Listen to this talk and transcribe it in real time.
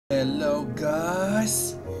Hello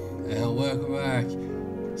guys, and welcome back.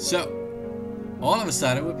 So, all of a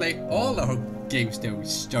sudden we play all our games that we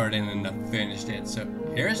started and not finished it. So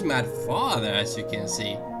here's my father, as you can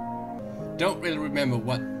see. Don't really remember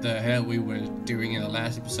what the hell we were doing in the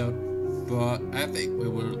last episode, but I think we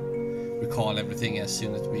will recall everything as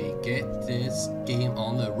soon as we get this game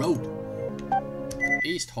on the road.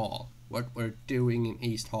 East Hall. What we're doing in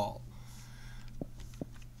East Hall.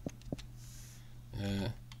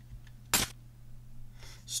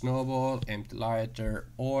 Snowball, empty lighter,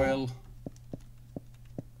 oil.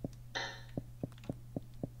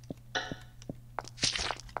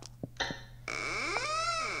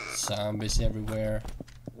 Zombies everywhere.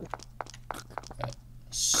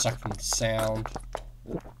 Sucking sound.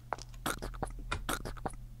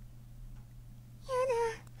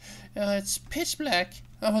 It's pitch black.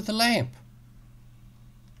 Oh, the lamp.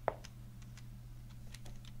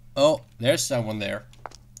 Oh, there's someone there.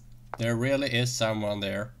 There really is someone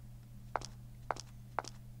there.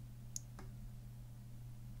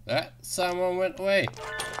 That someone went away.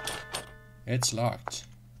 It's locked.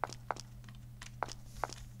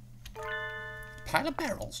 Pile of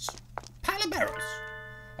barrels. Pile of barrels.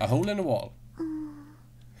 A hole in the wall.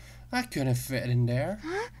 I couldn't fit in there.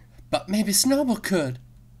 But maybe Snowball could.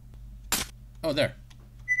 Oh, there.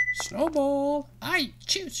 Snowball, I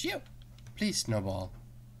choose you. Please, Snowball.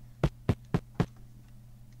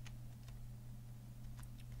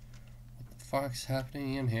 What the fuck's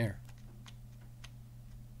happening in here?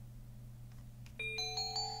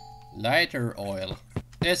 Lighter oil.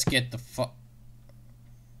 Let's get the fuck.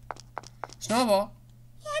 Snowball.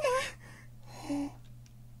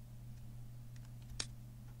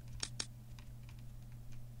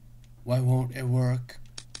 Why won't it work?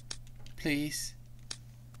 Please.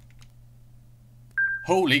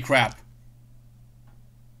 Holy crap.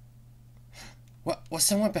 What? Was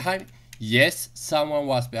someone behind me? Yes, someone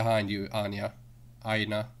was behind you, Anya.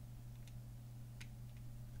 Aina.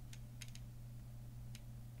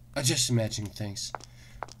 I just imagine things.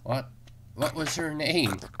 What? What was her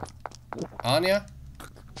name? Anya?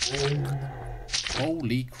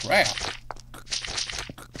 Holy crap.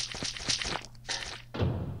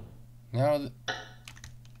 Now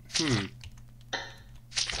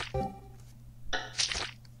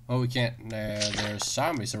oh, we can't. There's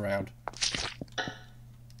zombies around.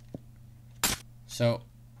 So,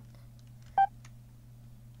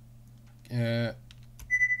 fill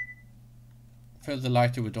the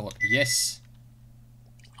lighter with oil. Yes.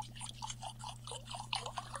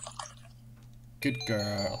 Good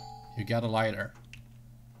girl. You got a lighter.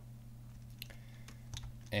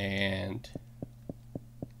 And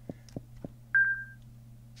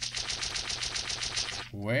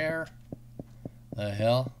where the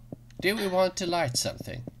hell do we want to light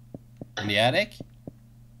something? In the attic?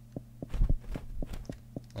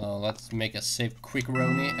 Well, let's make a safe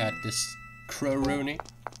quick-roni at this crow-roni.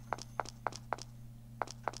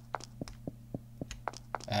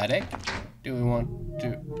 Attic? Do we want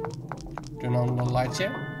to turn on the lights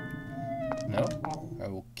here? No?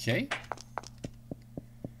 Okay.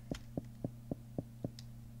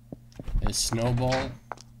 Is Snowball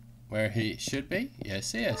where he should be?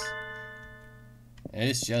 Yes, he is.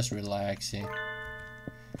 It's just relaxing.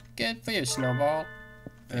 Good for you, Snowball.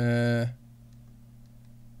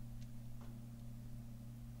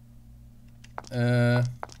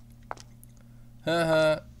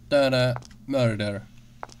 Dada, murder.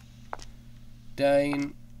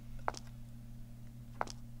 Dying.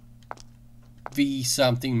 V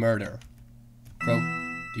something murder. Crow,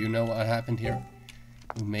 do you know what happened here?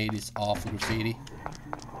 Who made this awful graffiti?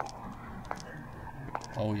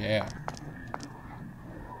 Oh yeah.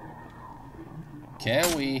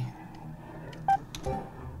 Can we?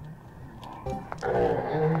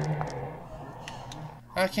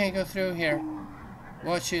 I can't go through here.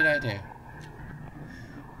 What should I do?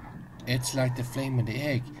 It's like the flame in the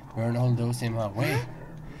egg. Burn all those in my way.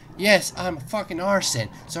 Yes, I'm a fucking arson,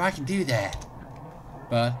 so I can do that.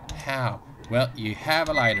 But how? Well, you have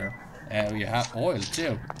a lighter. And you have oil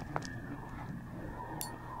too.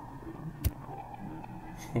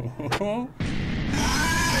 Oh,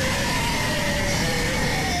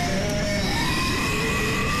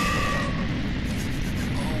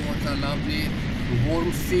 what a lovely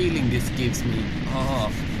warm feeling this gives me.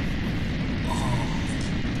 Oh.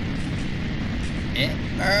 It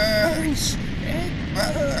burns. It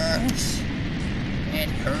burns. It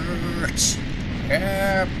hurts.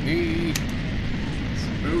 Help me.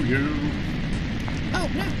 Screw you. Oh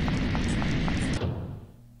no.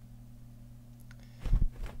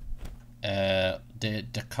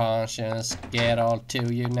 Did the conscience get all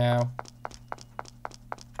to you now?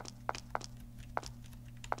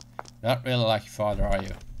 Not really like your father, are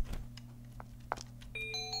you?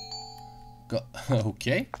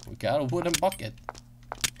 Okay, we got a wooden bucket.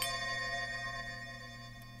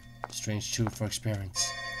 Strange tool for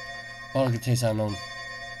experience. Bottle contains unknown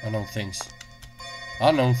things.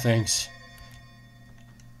 Unknown things.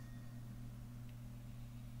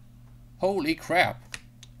 Holy crap.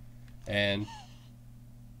 And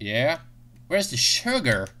yeah, where's the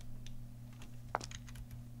sugar?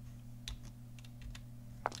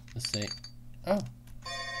 Let's see. Oh.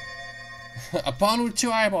 A pond with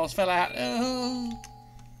 2 eyeballs fell out. Oh.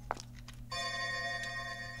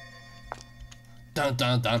 Dun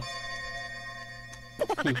dun dun.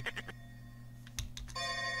 What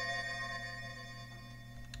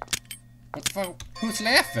the fuck? Who's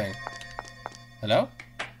laughing? Hello?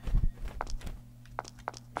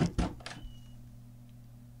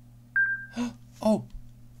 Oh,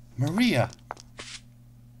 Maria.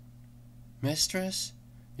 Mistress,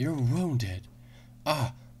 you're wounded.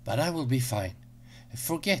 Ah, but I will be fine.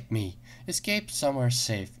 Forget me. Escape somewhere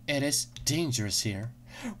safe. It is dangerous here.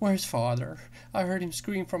 Where's father? I heard him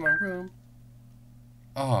scream from my room.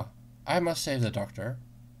 Ah, I must save the doctor.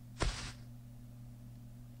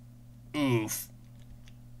 Oof.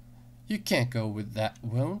 You can't go with that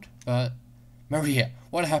wound, but... Maria,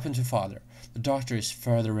 what happened to father? The doctor is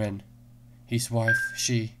further in. His wife,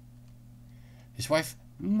 His wife?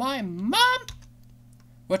 My mom?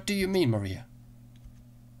 What do you mean, Maria?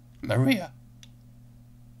 Maria?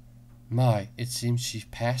 My, it seems she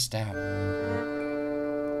passed out.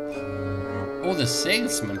 Oh, the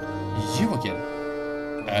salesman. You again.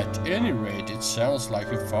 At any rate, it sounds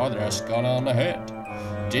like your father has gone on ahead.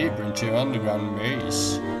 Deeper into underground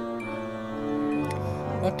maze.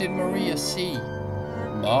 What did Maria see?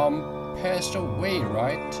 Mom passed away,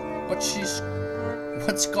 right? But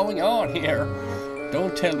what's going on here?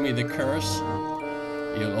 Don't tell me the curse.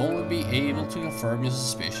 You'll only be able to confirm your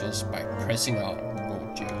suspicions by pressing on,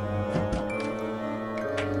 won't you?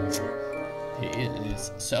 He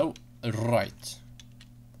is so right.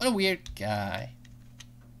 What a weird guy.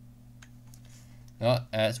 Not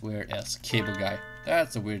as weird as Cable Guy.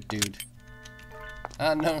 That's a weird dude.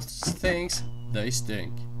 I know things, they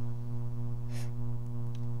stink.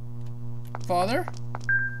 Father?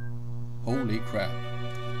 Holy crap.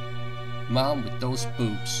 Mom with those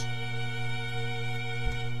boobs.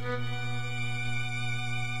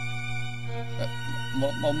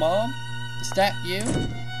 Mom? Is that you?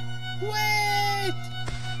 Wait!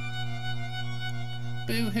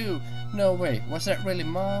 Boo-hoo! No way, was that really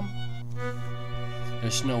Mom?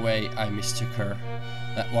 There's no way I mistook her.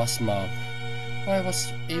 That was Mom. Why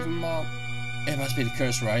was even Mom? It must be the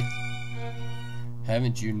curse, right?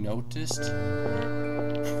 Haven't you noticed?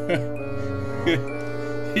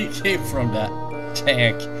 He came from that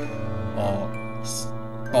tank, all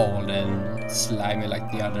bald and slimy like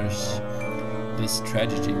the others. This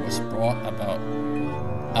tragedy was brought about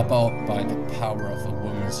by the power of a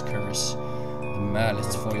woman's curse. The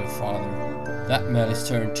malice for your father. That malice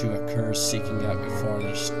turned to a curse seeking out your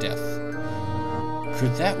father's death.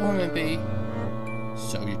 Could that woman be?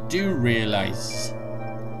 So you do realize?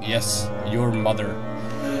 Yes, your mother.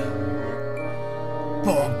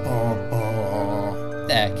 Bum, bum, bum.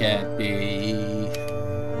 That can't be.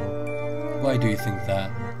 Why do you think that?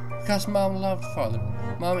 Because Mom loved father.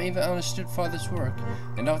 Mom even understood father's work,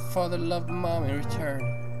 and our father loved Mom in return.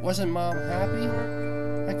 Wasn't Mom happy?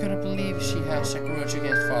 I couldn't believe she had a grudge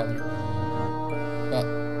against father. But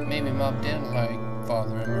maybe Mom didn't like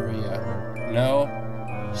father and Maria. No,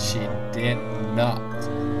 she did not.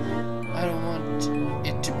 I don't want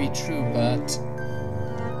it to be true, but...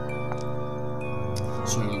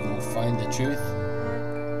 So you'll go find the truth? ...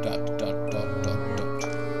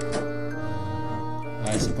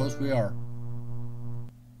 I suppose we are.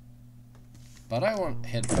 But I want to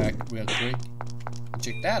head back real quick and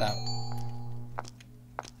check that out.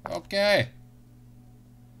 Okay.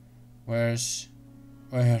 Where is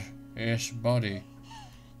body?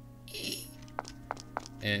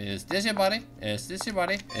 Is this your body? Is this your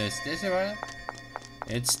body? Is this your body?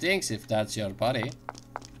 It stinks if that's your body.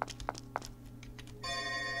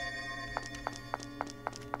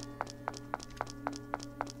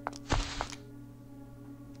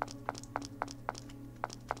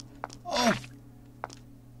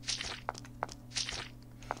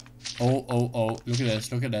 Oh, look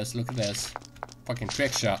at this. Fucking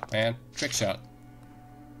trick shot, man. Trick shot.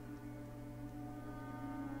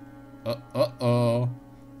 Uh-oh.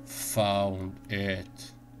 Found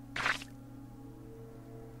it.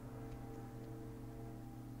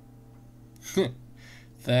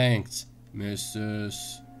 Thanks,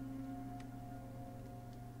 Mrs.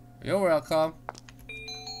 You're welcome.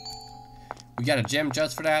 We got a gem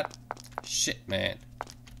just for that? Shit, man.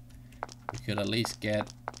 We could at least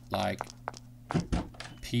get, like,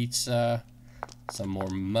 pizza, some more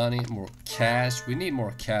money, more cash. We need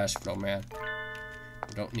more cash flow, man.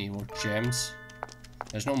 We don't need more gems.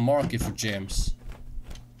 There's no market for gems.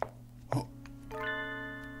 Oh.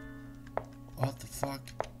 What the fuck?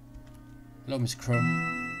 Hello, Miss Crow.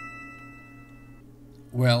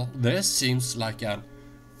 Well, this seems like an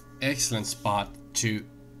excellent spot to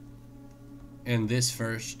end this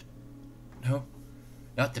first. No,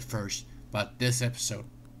 not the first, but this episode.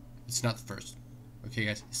 It's not the first. Okay,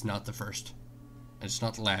 guys, it's not the first. And it's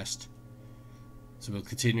not the last. So we'll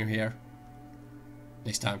continue here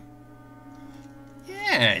next time.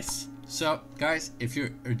 Yes! So, guys, if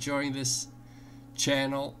you're enjoying this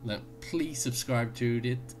channel, then please subscribe to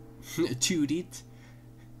it.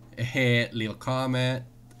 Leave a comment,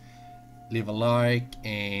 leave a like,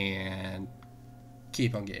 and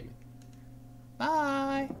keep on gaming.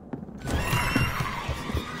 Bye!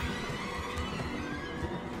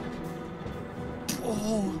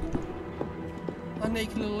 Oh! A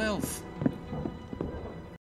naked little elf.